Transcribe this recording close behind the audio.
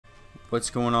What's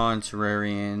going on,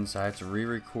 Terrarians? I had to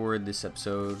re-record this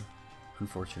episode,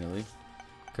 unfortunately,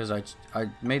 because I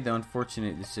made the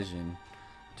unfortunate decision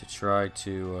to try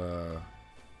to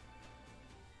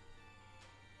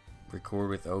record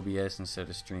with OBS instead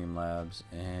of Streamlabs,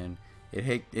 and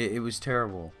it was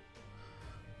terrible.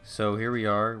 So here we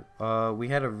are. We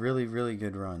had a really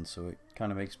good run, so it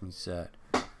kind of makes me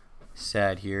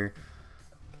sad here.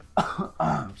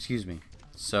 Excuse me.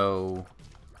 So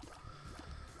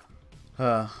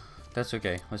that's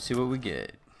okay. Let's see what we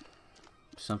get.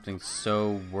 Something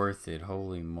so worth it.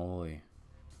 Holy moly.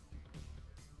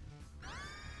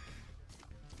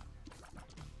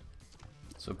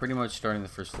 So pretty much starting the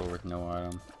first floor with no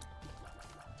item,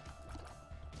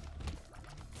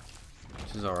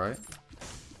 which is alright.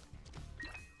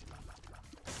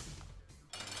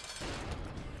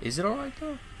 Is it alright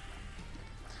though?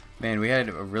 Man, we had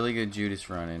a really good Judas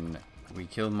run, and we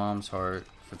killed Mom's Heart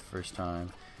for the first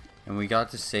time, and we got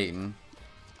to Satan,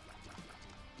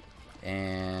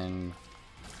 and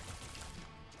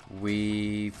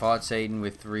we fought Satan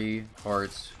with 3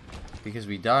 hearts because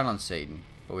we died on Satan,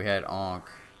 but we had Ankh,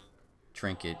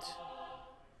 Trinket,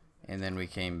 and then we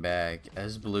came back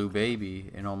as Blue Baby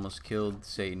and almost killed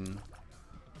Satan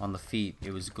on the feet.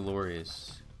 It was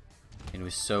glorious, and it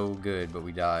was so good, but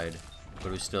we died, but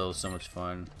it was still so much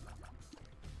fun.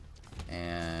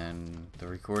 And the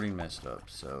recording messed up,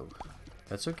 so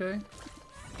that's okay.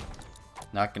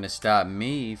 Not gonna stop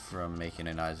me from making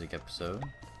an Isaac episode.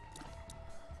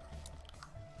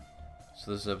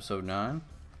 So this is episode 9.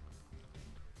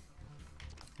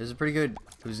 This is pretty good.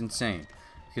 It was insane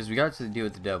because we got to deal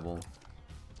with the devil,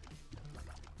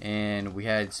 and we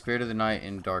had Spirit of the Night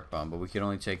and Dark Bomb, but we could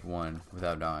only take one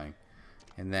without dying.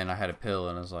 And then I had a pill,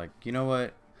 and I was like, you know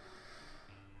what?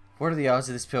 What are the odds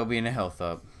of this pill being a health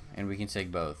up? And we can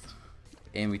take both.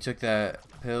 And we took that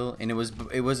pill, and it was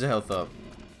a health up.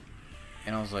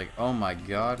 And I was like, oh my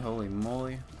god, holy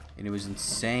moly. And it was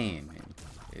insane. And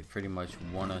it pretty much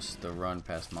won us the run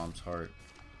past Mom's Heart,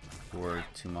 or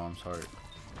to Mom's Heart,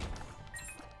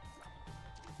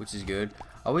 which is good.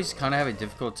 I always kind of have a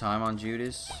difficult time on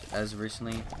Judas, as of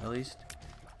recently at least.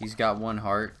 He's got 1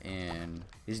 heart, and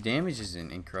his damage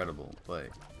isn't incredible, but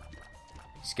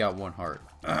he's got 1 heart.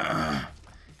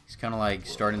 It's kind of like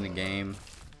starting the game.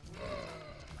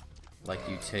 Like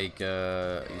you take,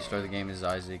 you start the game as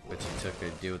Isaac, but you took a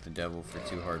deal with the devil for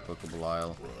 2 heart, Book of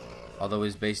Belial. Although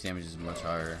his base damage is much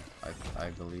higher, I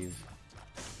believe.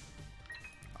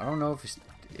 I don't know if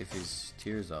his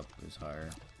tears up is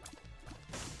higher.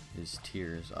 His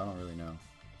tears, I don't really know,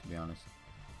 to be honest.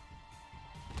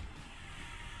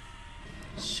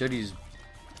 Should use,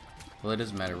 well, it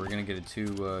doesn't matter. We're gonna get a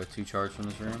 2 charge from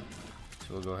this room.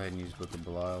 So we'll go ahead and use Book of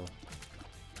Belial.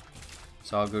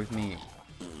 It's all good with me.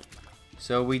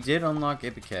 So we did unlock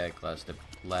Ipecac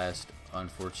last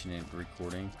unfortunate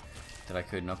recording that I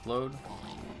couldn't upload.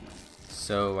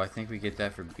 So I think we get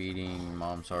that for beating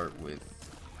Mom's Heart with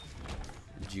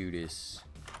Judas.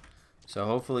 So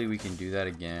hopefully we can do that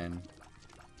again.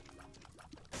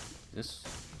 What is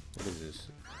this?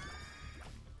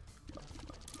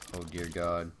 Oh dear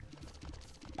God.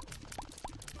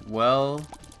 Well,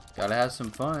 gotta have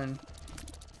some fun.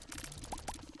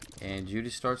 And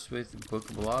Judas starts with Book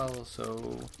of Belial,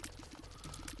 so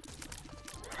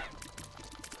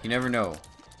you never know.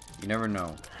 You never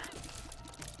know.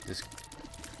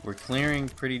 We're clearing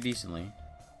pretty decently.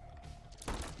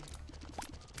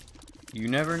 You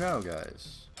never know,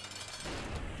 guys.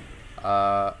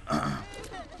 I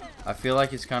feel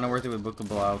like it's kind of worth it with Book of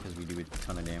Belial because we do a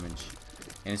ton of damage.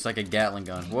 And it's like a Gatling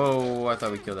gun. Whoa, I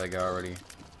thought we killed that guy already.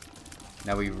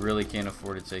 Now we really can't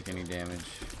afford to take any damage.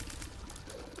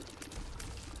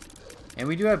 And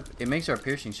we do have, it makes our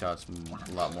piercing shots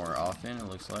a lot more often, it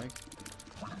looks like,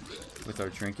 with our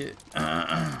Trinket.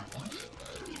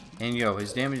 And yo,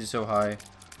 his damage is so high.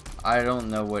 I don't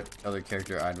know what other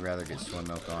character I'd rather get Swim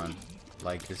Milk on.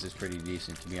 Like, this is pretty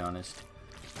decent, to be honest.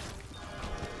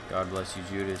 God bless you,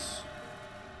 Judas.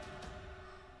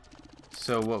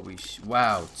 So what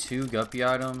wow, 2 Guppy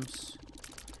items.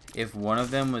 If one of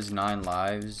them was 9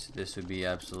 lives, this would be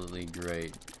absolutely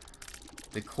great.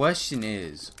 The question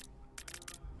is,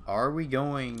 are we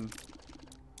going...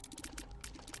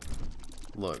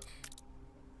 Look,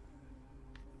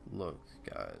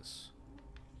 guys.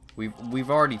 We've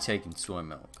already taken Soy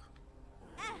Milk.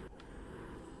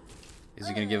 Is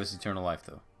it gonna give us eternal life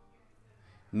though?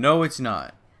 No, it's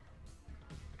not.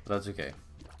 But that's okay.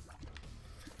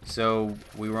 So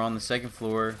we were on the 2nd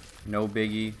floor, no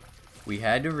biggie. We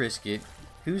had to risk it.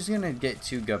 Who's gonna get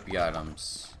 2 Guppy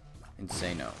items and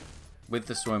say no? With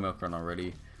the Soy Milk run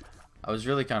already. I was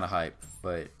really kind of hyped,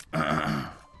 but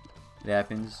It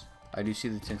happens. I do see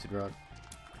the tinted rock.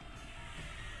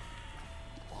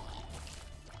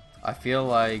 I feel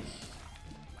like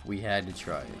we had to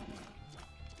try it.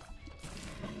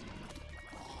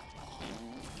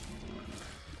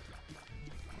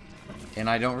 And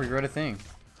I don't regret a thing.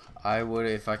 I would,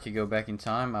 if I could go back in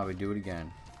time, I would do it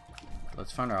again.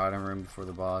 Let's find our item room before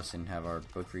the boss and have our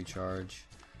book recharge.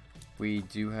 We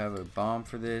do have a bomb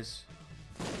for this.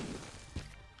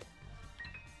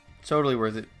 Totally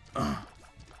worth it.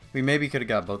 We maybe could have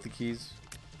got both the keys,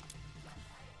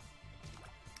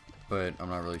 but I'm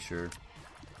not really sure.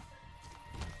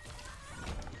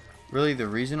 Really, the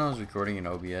reason I was recording in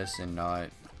OBS and not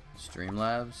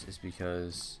Streamlabs is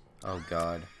because, oh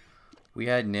god, we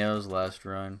had nails last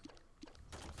run.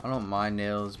 I don't mind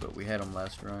nails, but we had them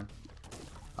last run.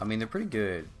 I mean, they're pretty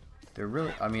good. They're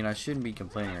really, I mean, I shouldn't be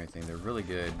complaining or anything. They're really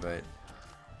good, but,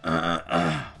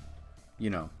 you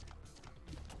know.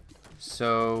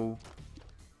 So,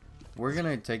 we're going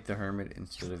to take the Hermit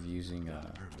instead of using,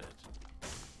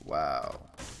 wow.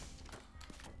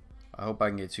 I hope I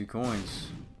can get 2 coins.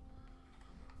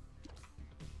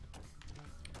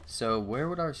 So, where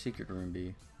would our secret room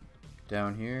be?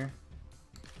 Down here?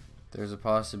 There's a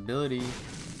possibility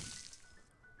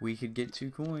we could get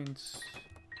 2 coins.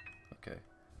 Okay.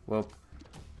 Well,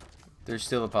 there's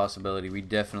still a possibility. We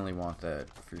definitely want that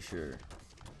for sure.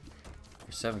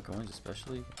 For 7 coins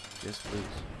especially? Yes, please.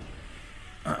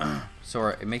 So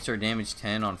it makes our damage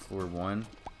 10 on floor 1.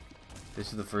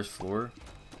 This is the first floor.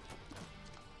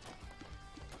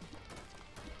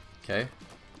 Okay.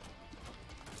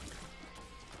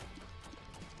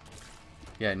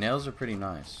 Yeah, nails are pretty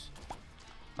nice.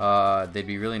 They'd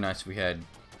be really nice if we had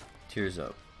Tears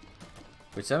Up.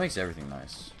 Which, that makes everything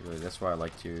nice. Really, that's why I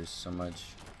like Tears so much.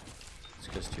 It's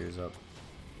because Tears Up.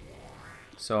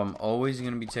 So I'm always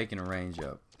going to be taking a range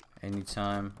up.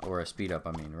 Anytime, or a speed up,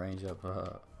 I mean. Range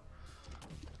up.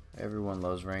 Everyone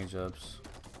loves range ups.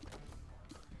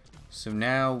 So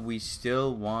now we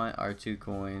still want our 2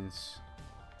 coins.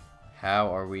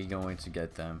 How are we going to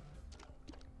get them?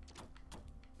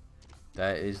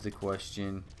 That is the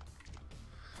question.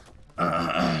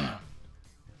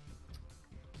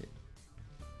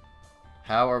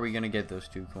 How are we going to get those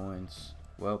 2 coins?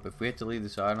 Well, if we have to leave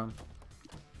this item,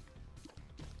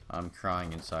 I'm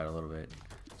crying inside a little bit.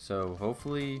 So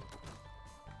hopefully,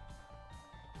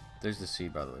 there's the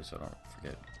seed, by the way, so I don't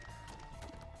forget.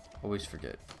 Always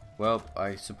forget. Well,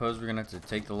 I suppose we're going to have to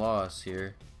take the loss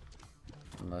here.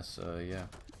 Unless, yeah.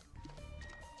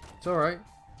 It's alright.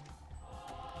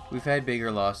 We've had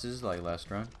bigger losses, like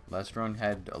last run. Last run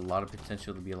had a lot of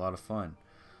potential to be a lot of fun.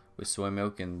 With soy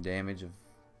milk and damage of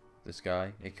this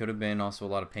guy. It could have been also a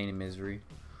lot of pain and misery.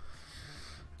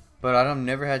 But I've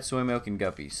never had soy milk and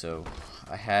guppy, so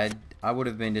I would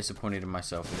have been disappointed in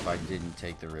myself if I didn't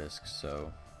take the risk,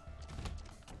 so.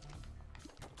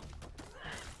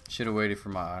 Should have waited for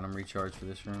my item recharge for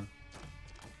this room.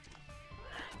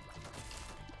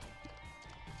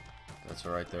 That's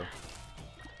alright though.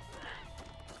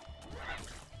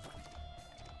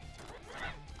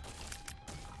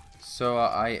 So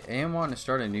I am wanting to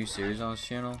start a new series on this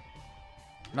channel.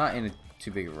 Not in a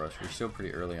too big a rush. We're still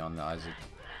pretty early on the Isaac.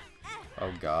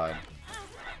 Oh god.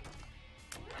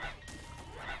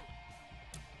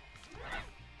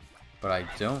 But I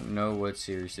don't know what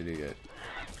series to do yet.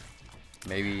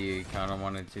 Maybe kind of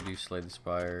wanted to do Slay the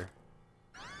Spire.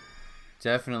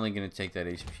 Definitely going to take that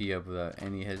HP up without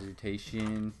any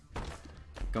hesitation.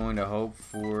 Going to hope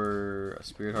for a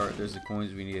Spirit Heart. There's the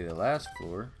coins we needed at the last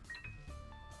floor.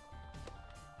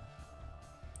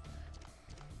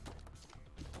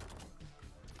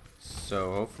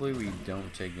 So hopefully we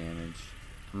don't take damage.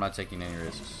 I'm not taking any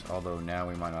risks. Although now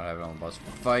we might not have it on the boss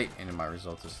fight. And it might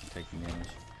result us in taking damage.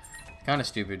 Kind of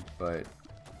stupid, but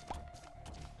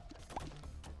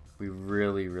we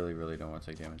really don't want to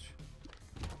take damage.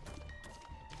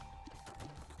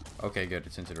 Okay, good.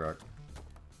 It's Tinted Rock.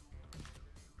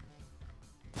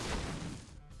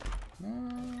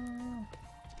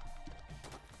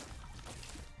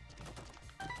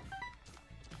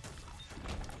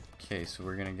 Okay, so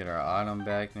we're gonna get our item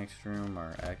back next room,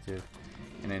 our active,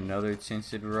 and another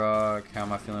Tinted Rock. How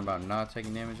am I feeling about not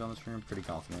taking damage on this room? Pretty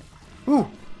confident. Ooh!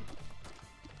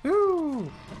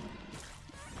 Ooh!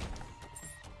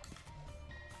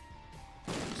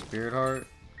 Spirit Heart.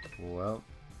 Well,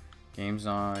 game's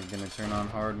on. Gonna turn on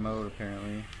hard mode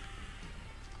apparently.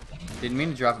 Didn't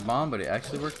mean to drop a bomb, but it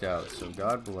actually worked out. So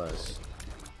God bless.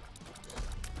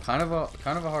 Kind of a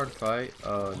hard fight.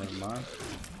 Oh, never mind.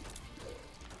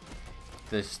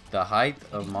 The height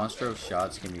of Monstro's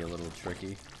shots can be a little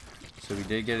tricky. So we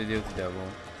did get to deal with the devil.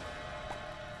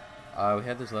 We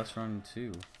had this last run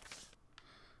too.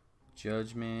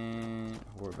 Judgment,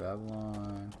 Whore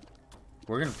Babylon.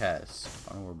 We're gonna pass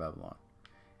on Whore Babylon.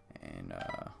 And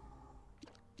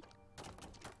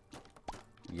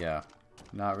yeah,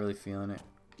 not really feeling it.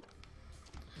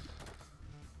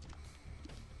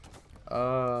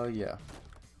 Yeah.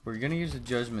 We're gonna use the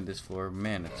Judgment this floor.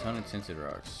 Man, a ton of Tinted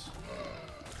Rocks.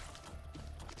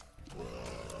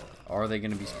 Are they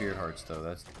gonna be Spirit Hearts though?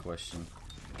 That's the question.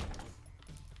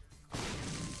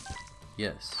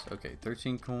 Yes. Okay,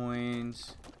 13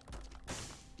 coins.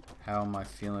 How am I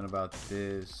feeling about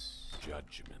this?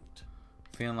 Judgment.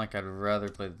 Feeling like I'd rather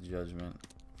play the Judgment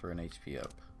for an HP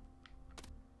up.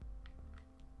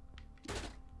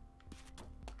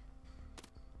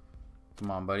 Come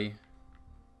on, buddy.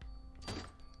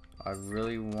 I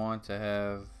really want to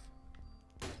have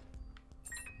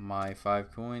my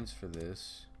 5 coins for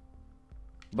this.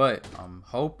 But I'm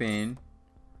hoping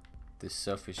this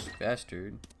selfish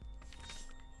bastard,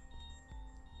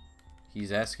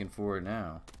 he's asking for it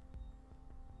now.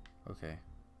 Okay.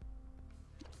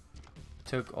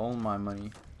 Took all my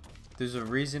money. There's a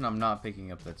reason I'm not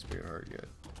picking up that Spirit Heart yet.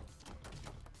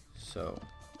 So.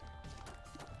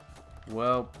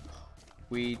 Well,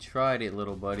 we tried it,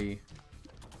 little buddy.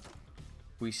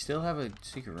 We still have a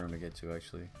secret room to get to,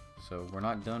 actually. So we're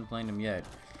not done playing them yet.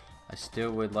 I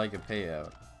still would like a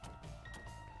payout.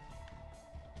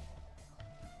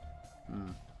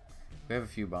 We have a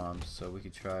few bombs, so we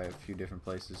could try a few different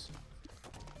places.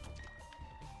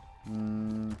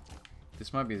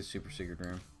 This might be the super secret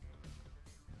room.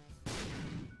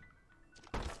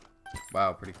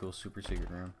 Wow, pretty cool super secret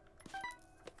room.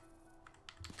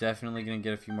 Definitely gonna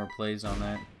get a few more plays on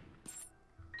that.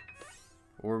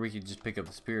 Or we could just pick up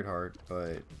the Spirit Heart,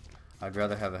 but I'd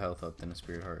rather have a health up than a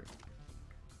Spirit Heart.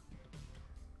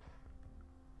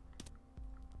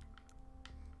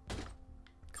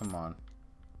 Come on.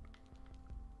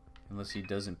 Unless he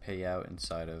doesn't pay out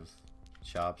inside of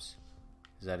shops.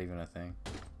 Is that even a thing?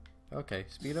 Okay,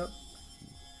 speed up.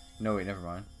 No, wait, never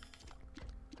mind.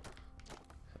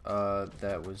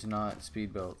 That was not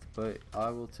speed belt, but I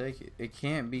will take it. It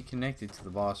can't be connected to the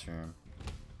boss room.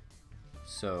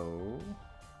 So,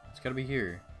 it's gotta be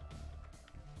here.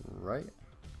 Right?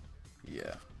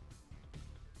 Yeah.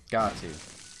 Got to.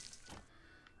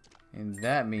 And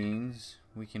that means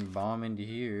we can bomb into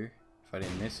here. If I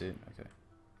didn't miss it. Okay.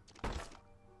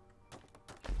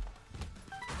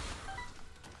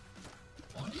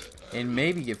 And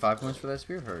maybe get 5 points for that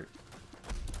Spirit Heart.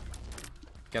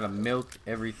 Gotta milk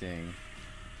everything.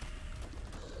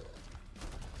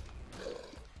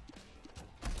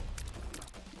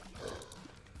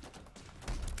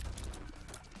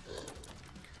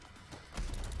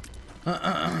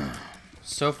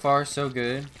 So far, so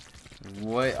good.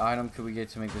 What item could we get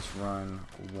to make this run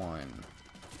 1?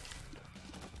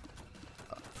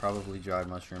 Probably dried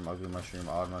mushroom, ugly mushroom,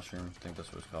 odd mushroom. I think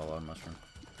that's what it's called, odd mushroom.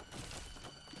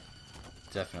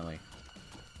 Definitely.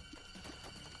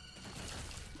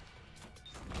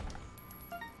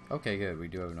 Okay, good. We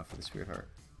do have enough for the Spirit Heart.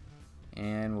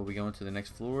 And we'll be going to the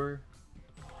next floor.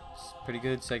 It's pretty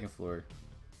good. Second floor.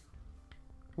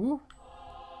 Woo!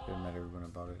 Didn't matter when I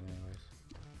bought it anyways.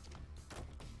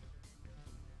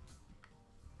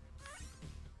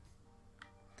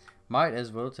 Might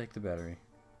as well take the battery.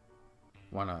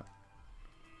 Why not?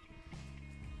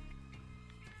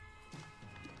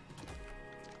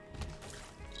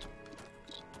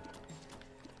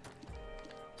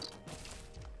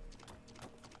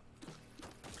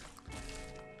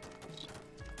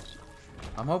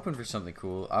 I'm hoping for something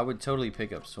cool. I would totally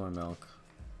pick up soy milk.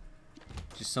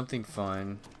 Just something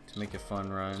fun to make a fun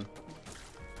run.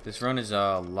 This run is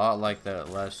a lot like that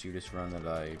last Judas run that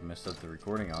I messed up the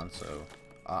recording on, so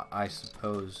I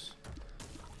suppose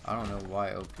I don't know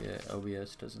why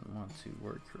OBS doesn't want to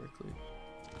work correctly.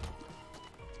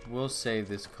 We'll save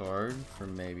this card for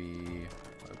maybe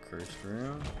a cursed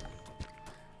room.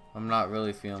 I'm not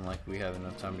really feeling like we have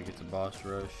enough time to get to boss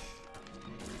rush.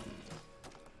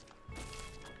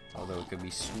 Although it could be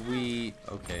sweet.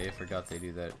 Okay, I forgot they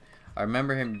do that. I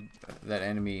remember him, that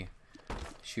enemy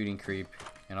shooting creep,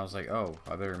 and I was like, oh,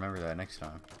 I better remember that next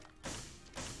time.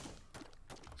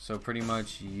 So pretty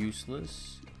much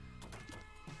useless.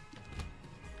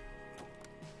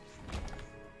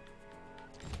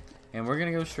 And we're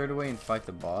gonna go straight away and fight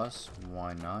the boss.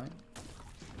 Why not?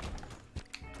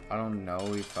 I don't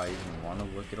know if I even want to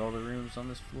look at all the rooms on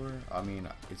this floor. I mean,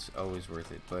 it's always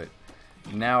worth it, but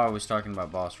now I was talking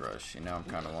about boss rush, and now I'm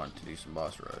kind of wanting to do some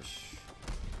boss rush.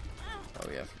 Oh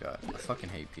yeah, I forgot. I fucking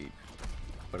hate Peep.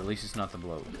 But at least it's not the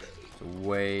bloat.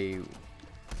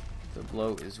 The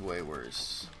bloat is way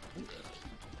worse.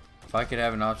 If I could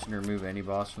have an option to remove any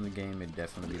boss from the game, it'd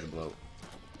definitely be the bloat.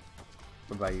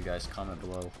 What about you guys? Comment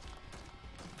below.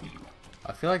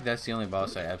 I feel like that's the only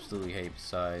boss I absolutely hate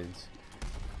besides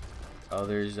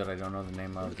others that I don't know the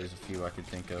name of. There's a few I could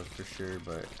think of for sure,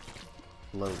 but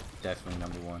Bloat, definitely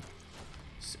number one.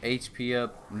 HP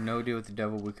up, no deal with the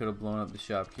devil. We could have blown up the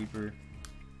shopkeeper.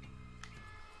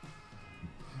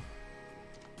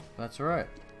 That's alright.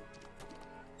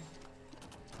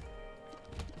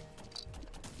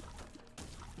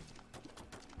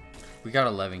 We got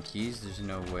 11 keys. There's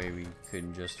no way we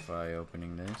couldn't justify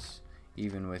opening this,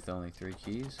 even with only 3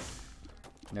 keys.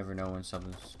 Never know when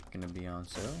something's gonna be on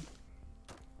sale.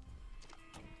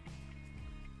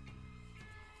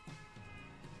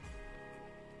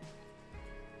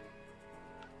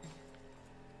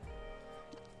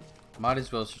 Might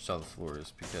as well search all the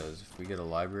floors, because if we get a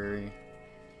library,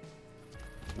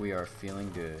 we are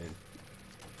feeling good.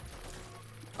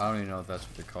 I don't even know if that's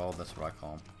what they're called. That's what I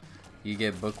call them. You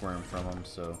get bookworm from them,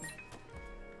 so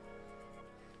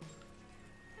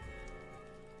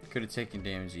could have taken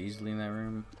damage easily in that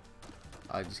room.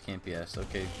 I just can't be asked.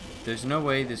 Okay, there's no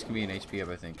way this can be an HP up,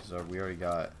 I think, because we already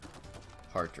got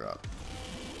heart drop.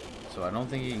 So I don't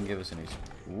think he can give us an HP.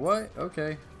 What?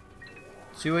 Okay.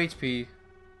 2 HP.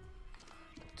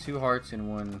 2 hearts in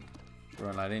one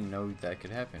run. I didn't know that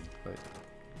could happen, but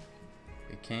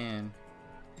it can.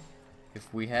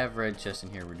 If we have red chests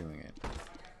in here, we're doing it.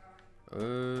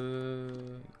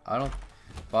 I don't.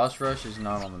 Boss rush is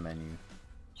not on the menu.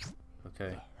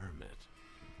 Okay. Hermit.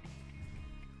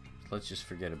 Let's just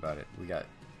forget about it. We got.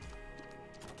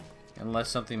 Unless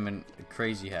something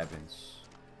crazy happens.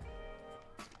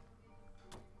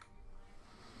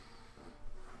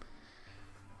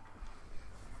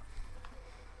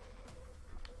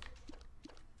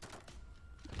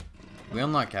 We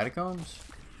unlock catacombs?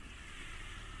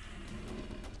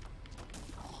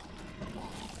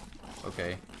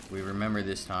 Okay, we remember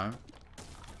this time.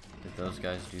 Did those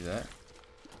guys do that?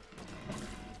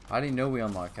 I didn't know we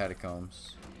unlocked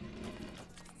catacombs.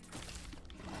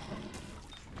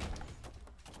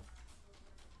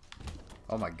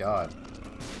 Oh my god.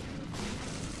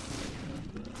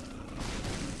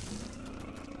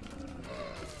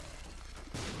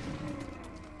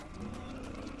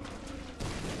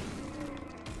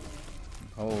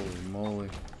 Holy moly.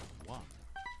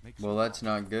 Well, that's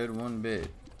not good one bit.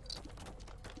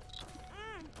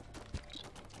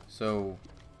 So,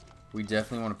 we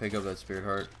definitely want to pick up that spirit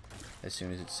heart as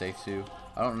soon as it's safe to.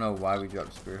 I don't know why we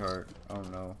dropped spirit heart. I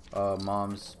don't know.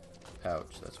 Mom's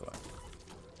pouch, that's why.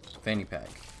 Fanny pack.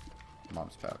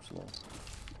 Mom's pouch, lol.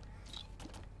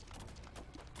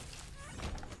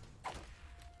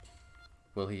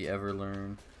 Will he ever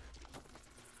learn?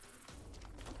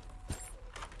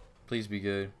 Please be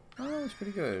good. Oh, it's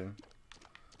pretty good.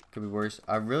 Could be worse.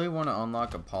 I really want to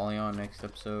unlock Apollyon next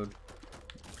episode.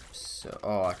 So,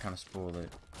 oh, I kind of spoiled it.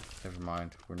 Never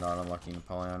mind. We're not unlocking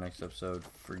Apollyon next episode.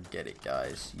 Forget it,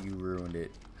 guys. You ruined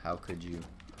it. How could you?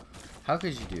 How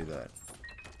could you do that?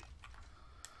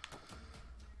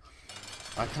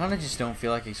 I kind of just don't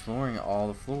feel like exploring all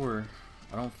the floor.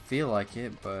 I don't feel like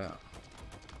it, but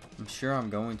I'm sure I'm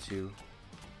going to.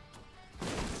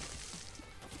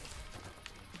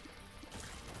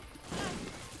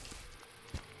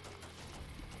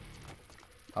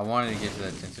 I wanted to get to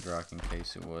that tinted rock in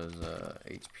case it was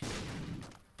HP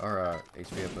or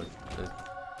HP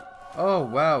up. Oh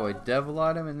wow, a devil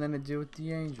item and then a deal with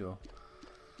the angel.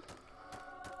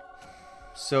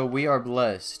 So we are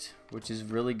blessed, which is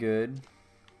really good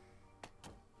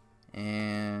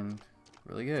and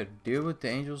really good. Deal with the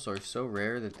angels are so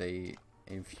rare that they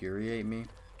infuriate me.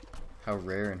 How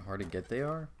rare and hard to get they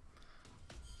are.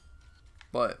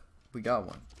 But we got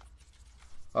one.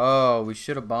 Oh, we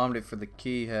should have bombed it for the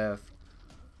key half.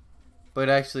 But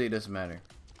actually, it doesn't matter.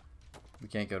 We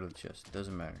can't go to the chest. It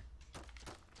doesn't matter.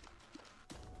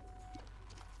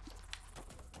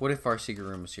 What if our secret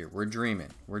room was here? We're dreaming.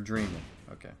 We're dreaming.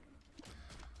 Okay.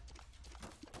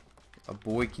 A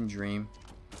boy can dream.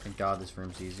 Thank God this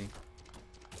room's easy.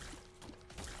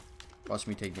 Watch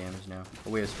me take damage now. Oh,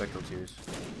 we have spectral tears.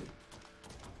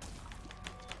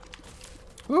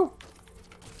 Woo!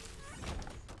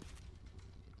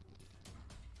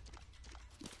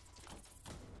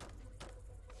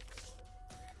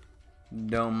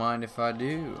 Don't mind if I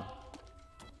do.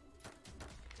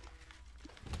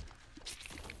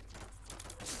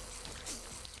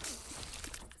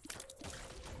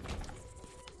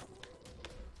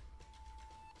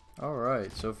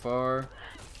 Alright, so far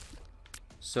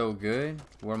so good.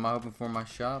 What am I hoping for in my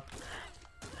shop?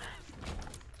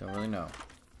 Don't really know.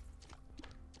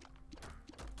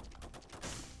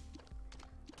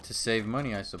 To save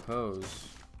money, I suppose.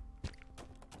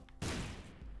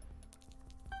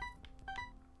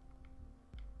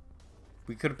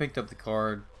 We could have picked up the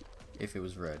card if it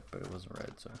was red, but it wasn't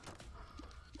red, so.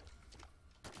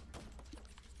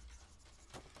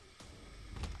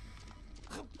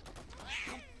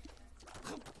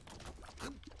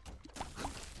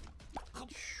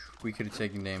 We could have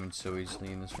taken damage so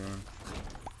easily in this room.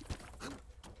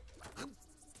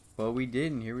 But we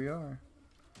didn't. Here we are.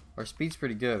 Our speed's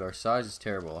pretty good. Our size is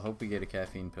terrible. I hope we get a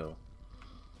caffeine pill.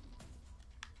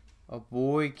 A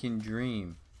boy can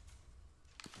dream.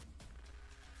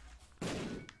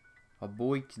 A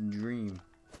boy can dream.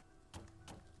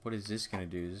 What is this gonna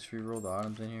do? Does this reroll the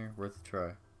items in here? Worth a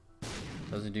try.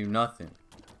 Doesn't do nothing.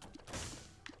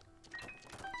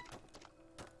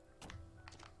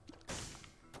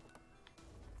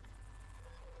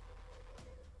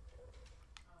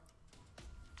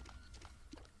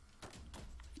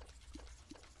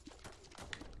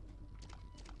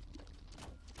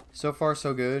 So far,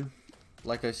 so good.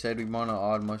 Like I said, we want an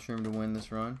odd mushroom to win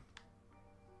this run.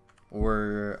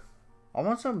 Or, I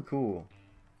want something cool.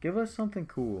 Give us something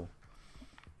cool.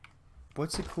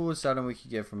 What's the coolest item we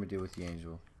could get from a deal with the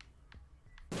angel?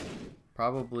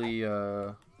 Probably,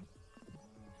 I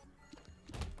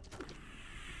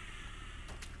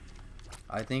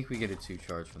think we get a 2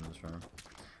 charge from this run.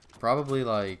 Probably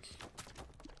like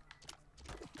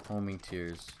homing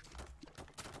tears.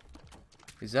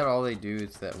 Is that all they do?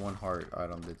 It's that 1 heart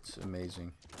item that's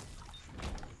amazing.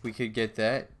 We could get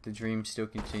that. The dream still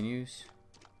continues.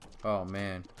 Oh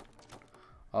man.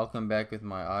 I'll come back with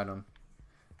my item.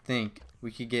 Think.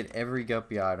 We could get every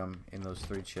guppy item in those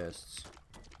 3 chests.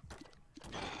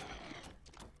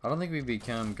 I don't think we've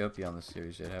become guppy on this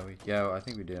series yet, have we? Yeah, I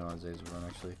think we did on Azazel run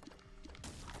actually.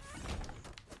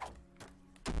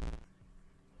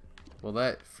 Well,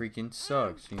 that freaking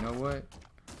sucks. You know what?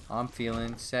 I'm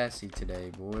feeling sassy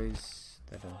today, boys.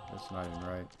 That's not even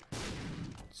right.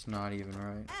 It's not even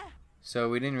right. So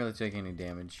we didn't really take any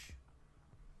damage.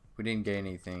 We didn't get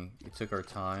anything. It took our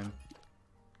time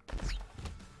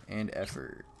and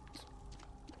effort.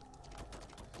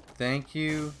 Thank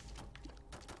you,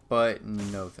 but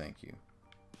no thank you.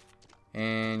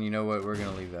 And you know what? We're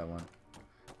gonna leave that one.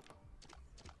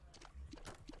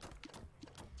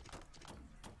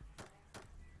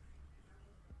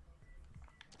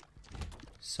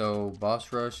 So,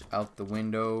 boss rush out the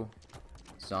window.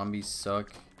 Zombies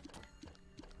suck.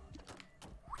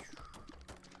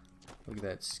 Look at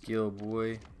that skill,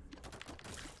 boy.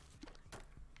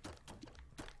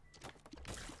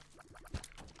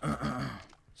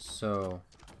 So,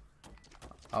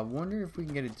 I wonder if we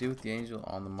can get a deal with the angel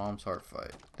on the mom's heart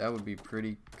fight. That would be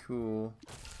pretty cool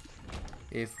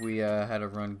if we had a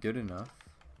run good enough.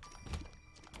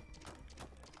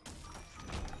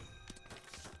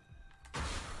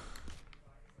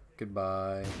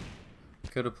 Goodbye.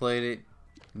 Could have played it.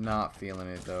 Not feeling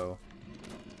it though.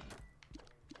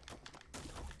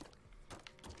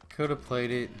 Could have played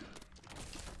it.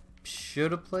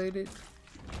 Should have played it.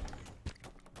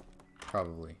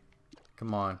 Probably.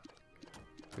 Come on.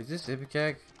 Is this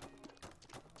Ipecac?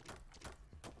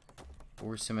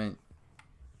 Or cement?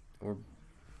 Or...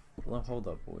 Well, hold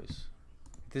up, boys.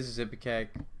 This is Ipecac.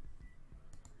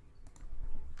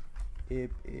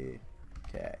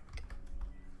 Ipecac.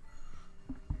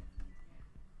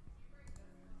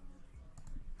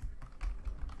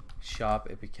 Shop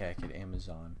Ipecac at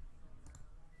Amazon.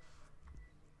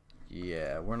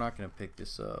 Yeah, we're not gonna pick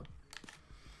this up.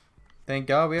 Thank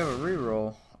God we have a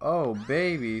reroll. Oh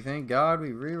baby, thank God we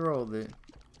rerolled it.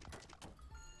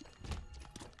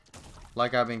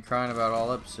 Like I've been crying about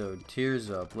all episode.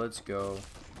 Tears up, let's go.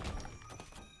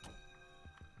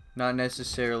 Not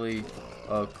necessarily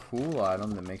a cool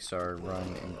item that makes our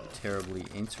run terribly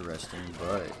interesting,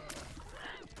 but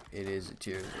it is a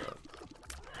tears up.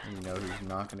 And you know who's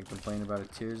not going to complain about a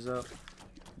tears up?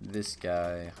 This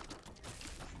guy.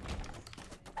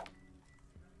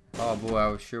 Oh boy,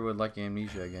 I sure would like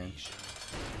amnesia again.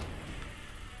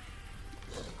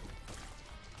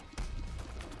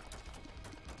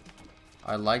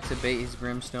 I like to bait his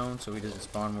brimstone so he doesn't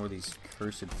spawn more of these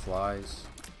cursed flies,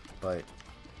 but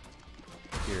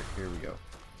here we go.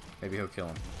 Maybe he'll kill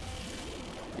him.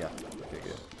 Yeah, okay,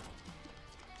 good.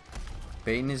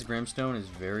 Baiting his brimstone is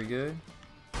very good,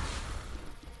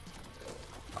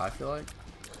 I feel like.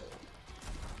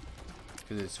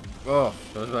 Because it's... Oh,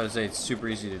 I was about to say it's super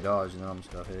easy to dodge and then I'm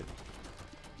just got hit.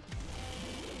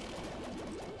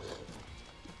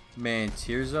 Man,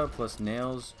 tears up plus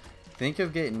nails. Think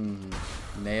of getting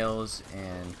nails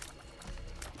and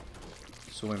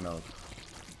soy milk.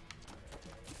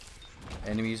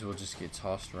 Enemies will just get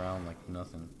tossed around like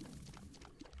nothing.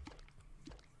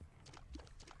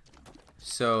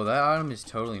 So that item is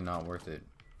totally not worth it.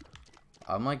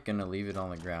 I'm like gonna leave it on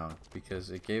the ground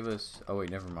because it gave us. Oh wait,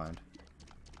 never mind.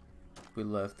 We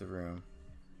left the room.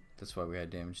 That's why we had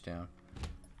damage down.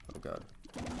 Oh god.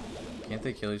 Can't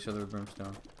they kill each other with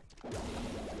brimstone?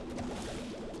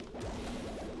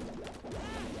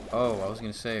 Oh, I was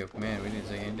gonna say, man, we didn't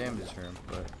take any damage this room,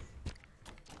 but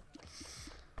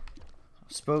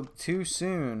spoke too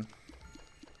soon.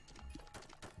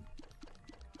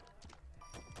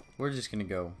 We're just gonna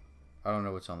go. I don't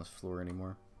know what's on this floor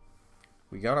anymore.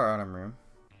 We got our item room.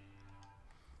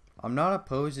 I'm not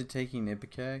opposed to taking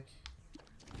Ipecac.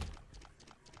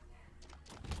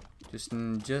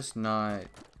 Just not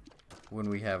when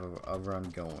we have a run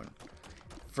going.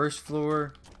 First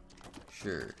floor,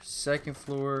 sure. Second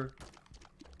floor,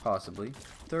 possibly.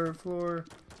 Third floor,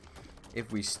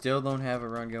 if we still don't have a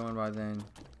run going by then,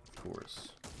 of course.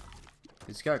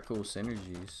 It's got cool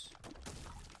synergies.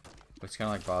 But it's kind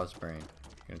of like Bob's Brain.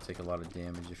 You're gonna take a lot of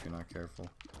damage if you're not careful.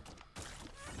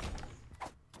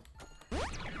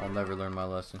 I'll never learn my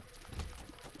lesson.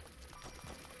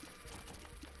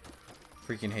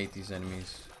 Freaking hate these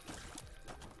enemies.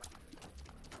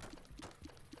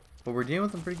 But we're dealing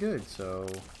with them pretty good, so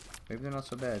maybe they're not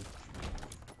so bad.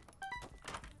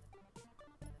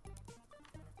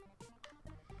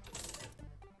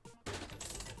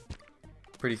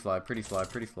 Pretty fly, pretty fly,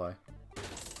 pretty fly.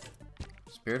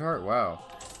 Spirit Heart? Wow.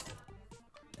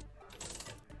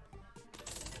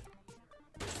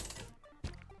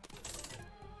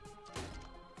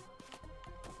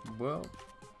 Well,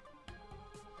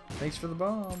 thanks for the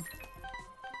bomb.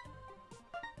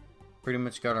 Pretty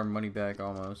much got our money back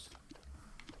almost.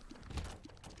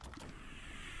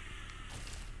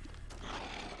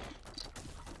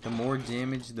 The more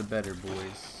damage, the better,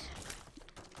 boys.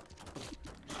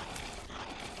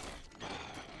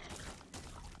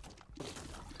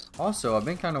 Also, I've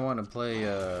been kind of wanting to play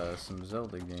some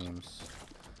Zelda games.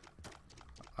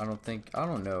 I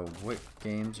don't know what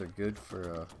games are good for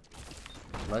a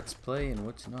Let's Play and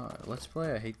what's not. Let's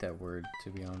Play, I hate that word, to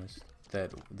be honest.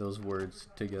 Those words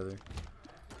together.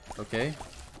 Okay,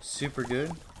 super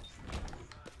good.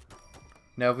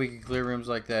 Now if we could clear rooms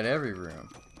like that every room.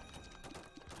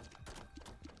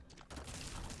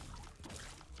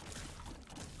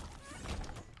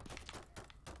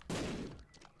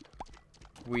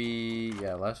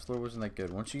 Yeah, last floor wasn't that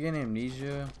good. Once you get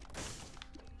amnesia,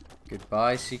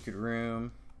 goodbye secret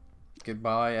room,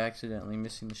 goodbye accidentally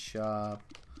missing the shop.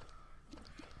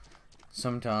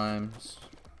 Sometimes,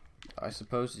 I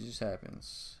suppose it just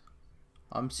happens.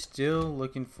 I'm still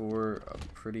looking for a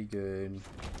pretty good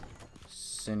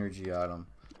synergy item.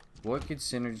 What could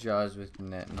synergize with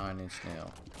that 9-inch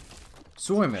nail?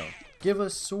 Soy milk! Give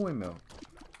us soy milk!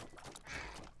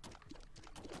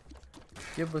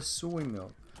 Give us soy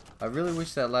milk. I really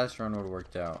wish that last run would have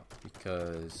worked out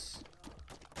because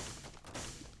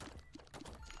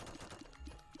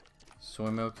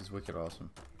soy milk is wicked awesome.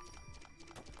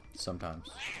 Sometimes.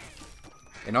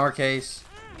 In our case,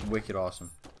 wicked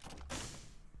awesome.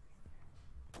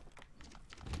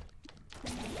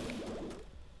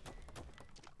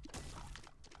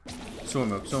 Soy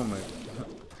milk, soy milk.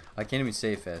 I can't even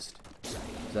say it fast. Is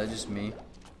that just me?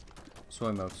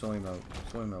 Soy milk, soy milk,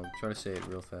 soy milk. Try to say it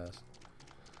real fast.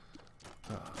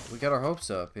 We got our hopes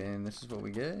up, and this is what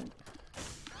we get.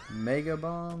 Mega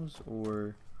bombs,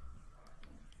 or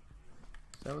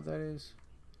is that what that is?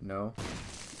 No.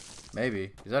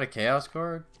 Maybe. Is that a chaos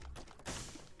card?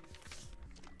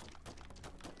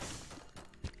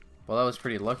 Well, that was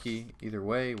pretty lucky. Either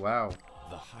way, wow.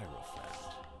 The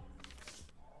Hierophant.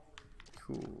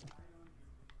 Cool.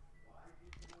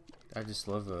 I just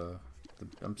love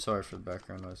I'm sorry for the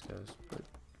background noise, guys, but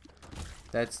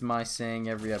that's my saying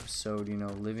every episode, you know,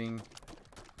 living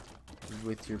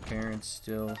with your parents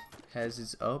still has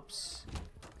its ups,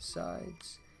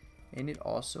 sides, and it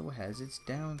also has its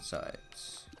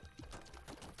downsides.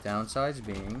 Downsides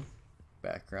being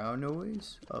background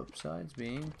noise, upsides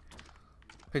being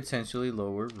potentially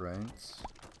lower rents,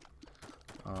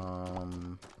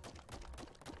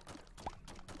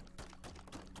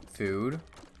 food,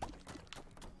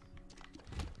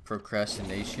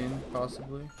 procrastination,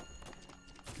 possibly.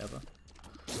 Ever.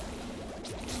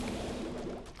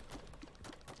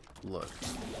 Look,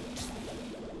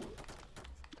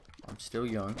 I'm still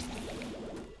young,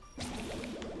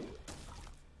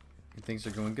 and things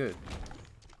are going good,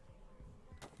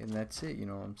 and that's it. You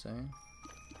know what I'm saying?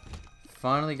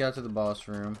 Finally got to the boss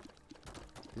room.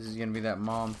 This is gonna be that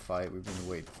mom fight we've been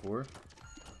waiting for.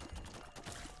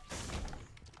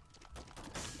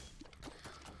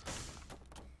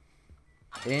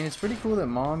 And it's pretty cool that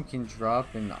mom can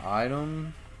drop an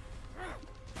item.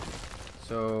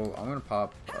 So I'm gonna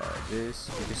pop this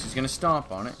because he's gonna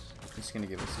stomp on it. He's gonna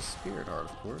give us a spirit heart,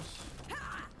 of course.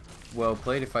 Well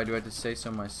played, if I do have to say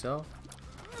so myself.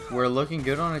 We're looking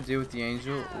good on a deal with the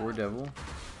angel or devil.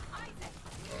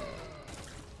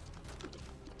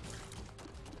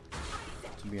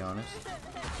 To be honest.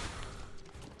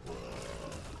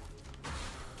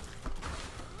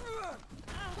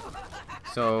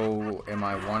 So, am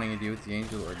I wanting to deal with the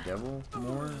angel or devil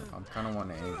more? I'm kind of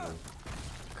wanting angel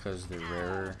because they're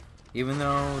rarer. Even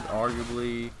though,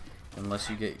 arguably, unless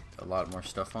you get a lot more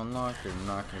stuff unlocked, they're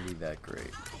not going to be that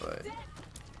great. But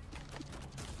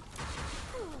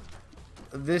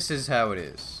this is how it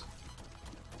is.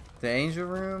 The angel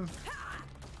room.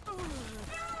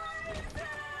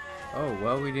 Oh,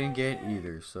 well, we didn't get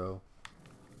either, so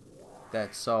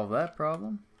that solved that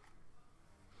problem.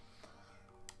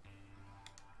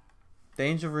 The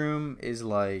angel room is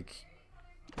like,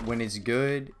 when it's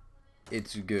good,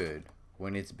 it's good.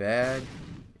 When it's bad,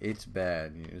 it's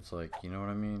bad. It's like, you know what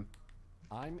I mean?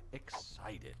 I'm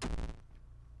excited.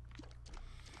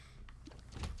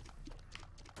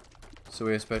 So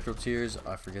we have spectral tears.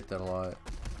 I forget that a lot.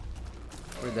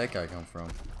 Where'd that guy come from?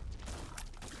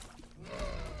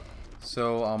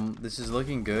 So this is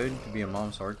looking good to be a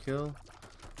mom's heart kill.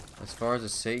 As far as a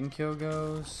Satan kill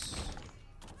goes,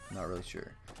 not really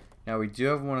sure. Now we do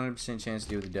have 100% chance to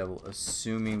deal with the devil,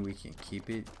 assuming we can keep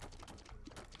it.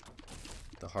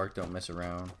 The heart don't mess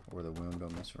around, or the womb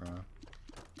don't mess around.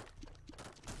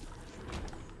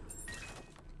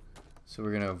 So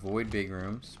we're gonna avoid big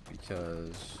rooms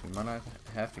because we might not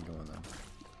have to go in them.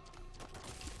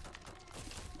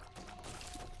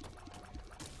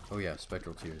 Oh yeah,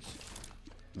 spectral tears.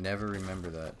 Never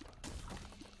remember that.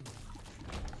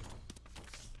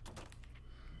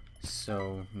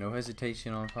 So, no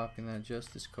hesitation on popping that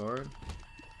justice card.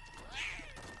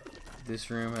 This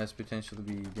room has potential to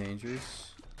be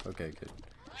dangerous. Okay, good.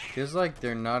 Feels like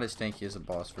they're not as tanky as a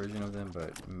boss version of them,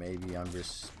 but maybe I'm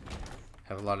just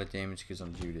have a lot of damage because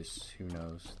I'm Judas. Who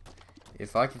knows?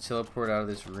 If I could teleport out of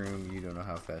this room, you don't know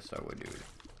how fast I would do it.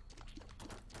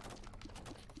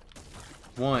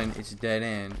 One, it's a dead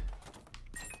end.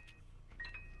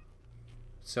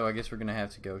 So I guess we're gonna have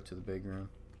to go to the big room.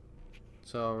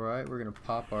 It's alright, we're gonna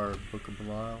pop our Book of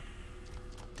Belial.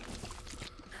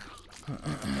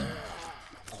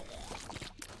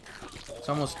 It's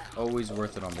almost always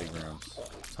worth it on big rooms.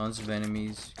 Tons of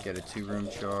enemies, get a 2-room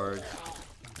charge.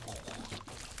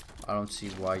 I don't see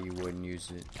why you wouldn't use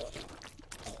it.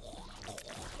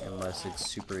 Unless it's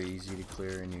super easy to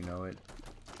clear and you know it.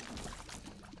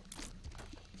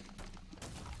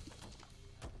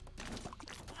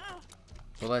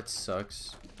 Well, that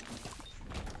sucks.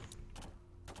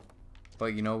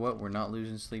 But you know what? We're not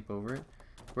losing sleep over it.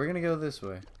 We're gonna go this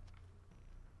way.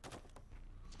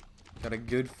 Got a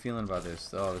good feeling about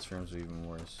this. Oh, this room's even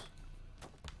worse.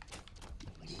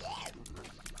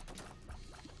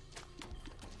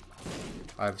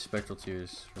 I have spectral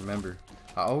tears. Remember,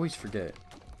 I always forget.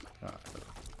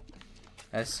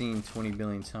 As seen 20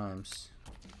 billion times.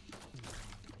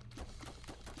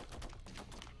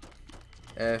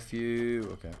 F you.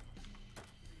 Okay.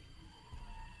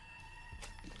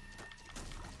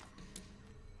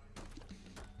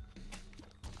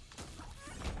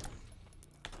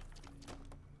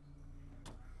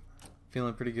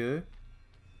 Feeling pretty good?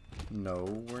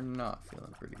 No, we're not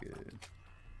feeling pretty good.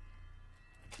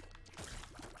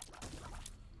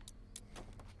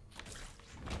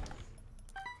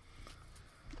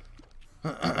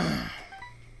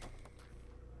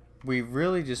 We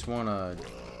really just want to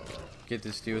get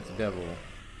this deal with the devil.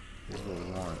 Is what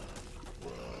we want.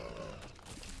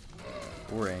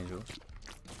 Or angel.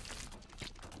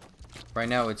 Right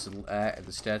now it's the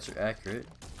stats are accurate.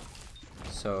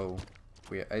 So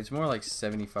it's more like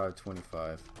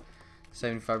 75-25.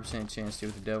 75% chance to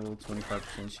deal with the devil,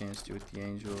 25% chance to deal with the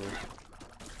angel.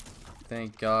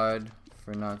 Thank God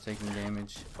for not taking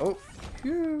damage. Oh,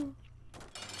 phew.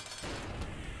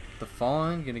 The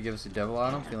Fallen gonna give us a devil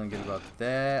item. Feeling good about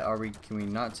that. Can we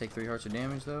not take 3 hearts of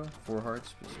damage though? 4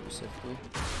 hearts specifically.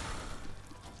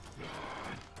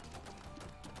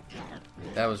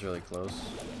 That was really close.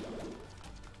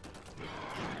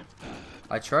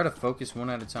 I try to focus one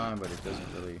at a time, but it doesn't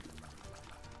really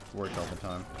work all the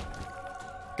time.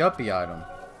 Guppy item.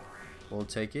 We'll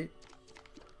take it.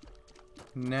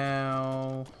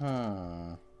 Now,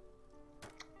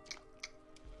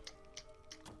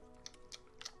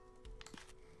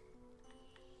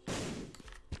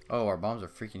 Oh, our bombs are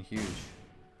freaking huge.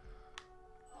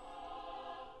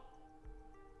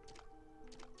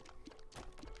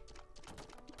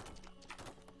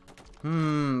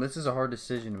 This is a hard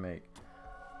decision to make.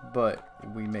 But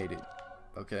we made it.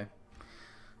 Okay.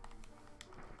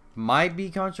 Might be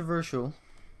controversial.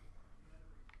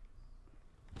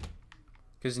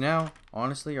 Because now,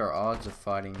 honestly, our odds of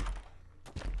fighting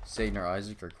Satan or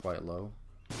Isaac are quite low.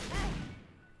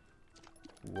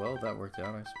 Well, that worked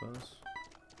out, I suppose.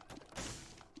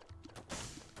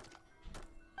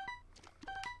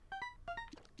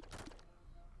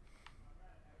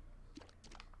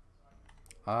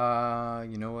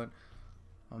 You know what?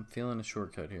 I'm feeling a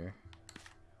shortcut here.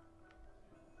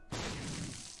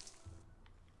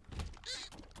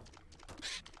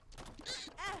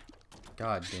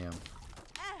 God damn.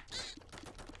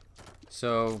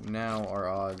 So now our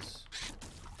odds.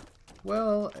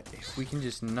 Well, if we can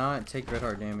just not take red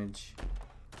heart damage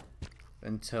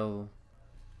until,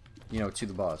 you know, to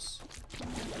the boss.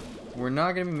 We're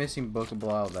not gonna be missing Book of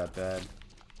Belial that bad.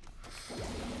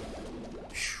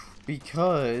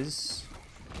 Because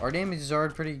our damages are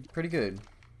pretty good.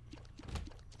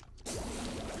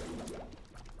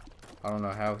 I don't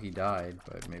know how he died,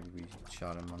 but maybe we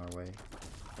shot him on our way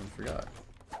and forgot.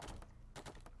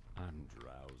 I'm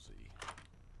drowsy.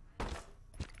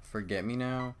 Forget me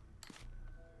now?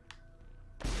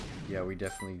 Yeah, we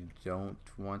definitely don't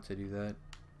want to do that.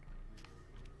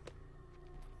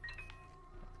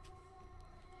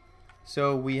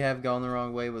 So we have gone the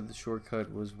wrong way, but the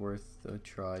shortcut was worth a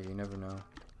try. You never know.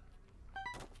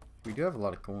 We do have a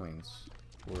lot of coins.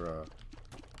 Or,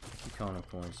 we call them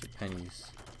coins, or pennies.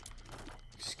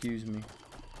 Excuse me.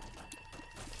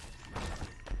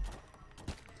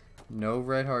 No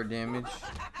red heart damage.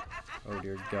 Oh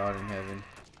dear God in heaven.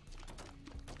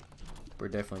 We're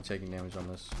definitely taking damage on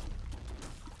this.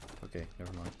 Okay,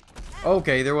 never mind.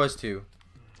 Okay, there was two.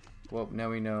 Well, now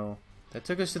we know. That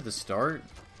took us to the start.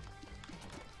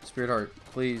 Spirit heart,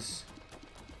 please.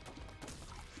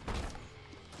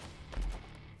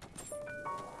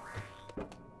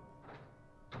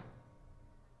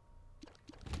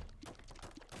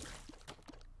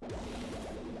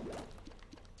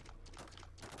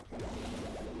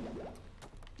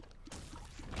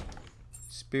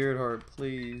 Spirit heart,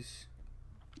 please.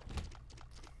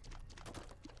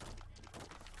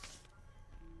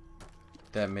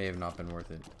 That may have not been worth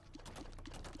it.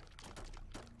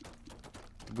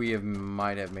 We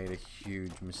might have made a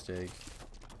huge mistake.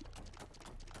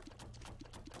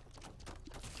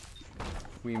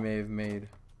 We may have made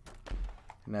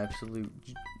an absolute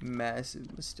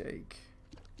massive mistake.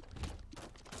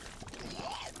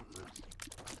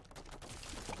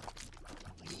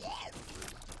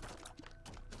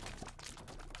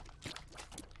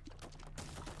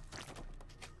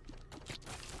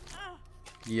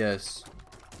 Yes.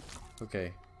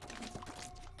 Okay.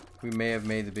 We may have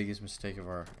made the biggest mistake of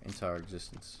our entire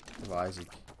existence. Of Isaac.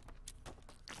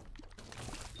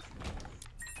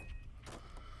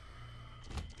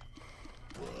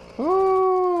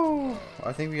 Woo!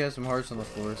 I think we have some hearts on the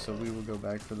floor, so we will go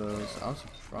back for those.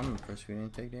 I'm impressed we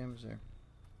didn't take damage there.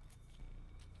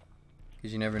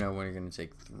 Because you never know when you're going to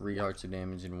take 3 hearts of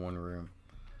damage in one room.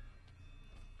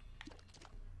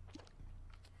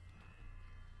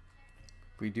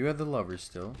 We do have the lovers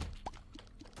still.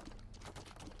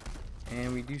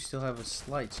 And we do still have a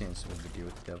slight chance of the deal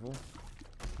with the devil.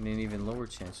 And an even lower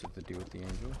chance of the deal with the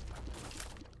angel.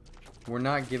 We're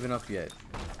not giving up yet.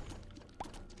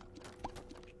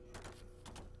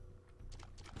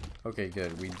 Okay,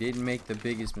 good. We didn't make the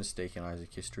biggest mistake in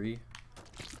Isaac history.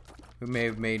 We may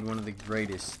have made one of the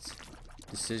greatest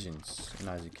decisions in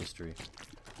Isaac history.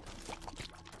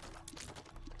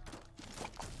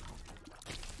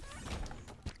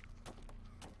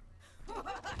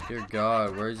 Dear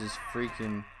God, where's this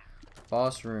freaking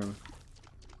boss room?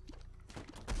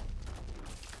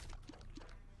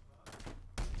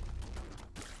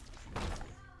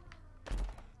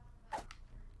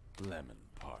 Lemon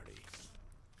party.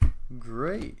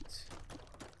 Great.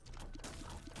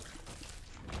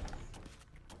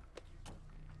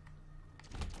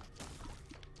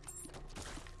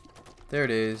 There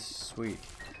it is. Sweet.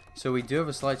 So we do have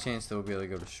a slight chance that we'll be able to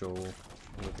go to Sheol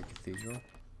with the cathedral.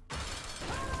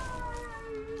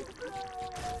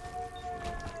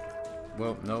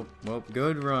 Well, nope. Well,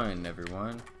 good run,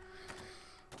 everyone.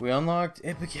 We unlocked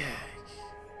Ipecac.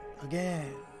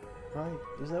 Again. Right?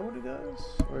 Is that what it does?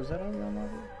 Or is that how we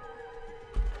unlock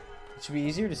it? It should be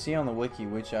easier to see on the wiki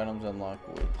which items unlock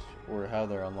which. Or how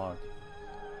they're unlocked.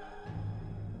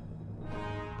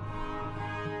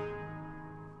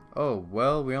 Oh,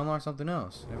 well, we unlocked something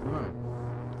else. Never mind.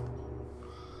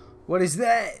 What is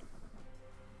that?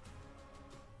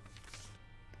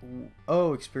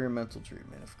 Oh, experimental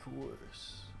treatment, of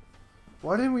course.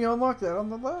 Why didn't we unlock that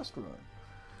on the last run?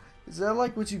 Is that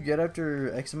like what you get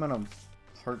after X amount of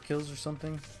heart kills or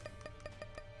something?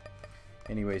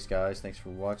 Anyways, guys, thanks for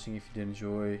watching. If you did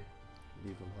enjoy,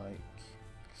 leave a like.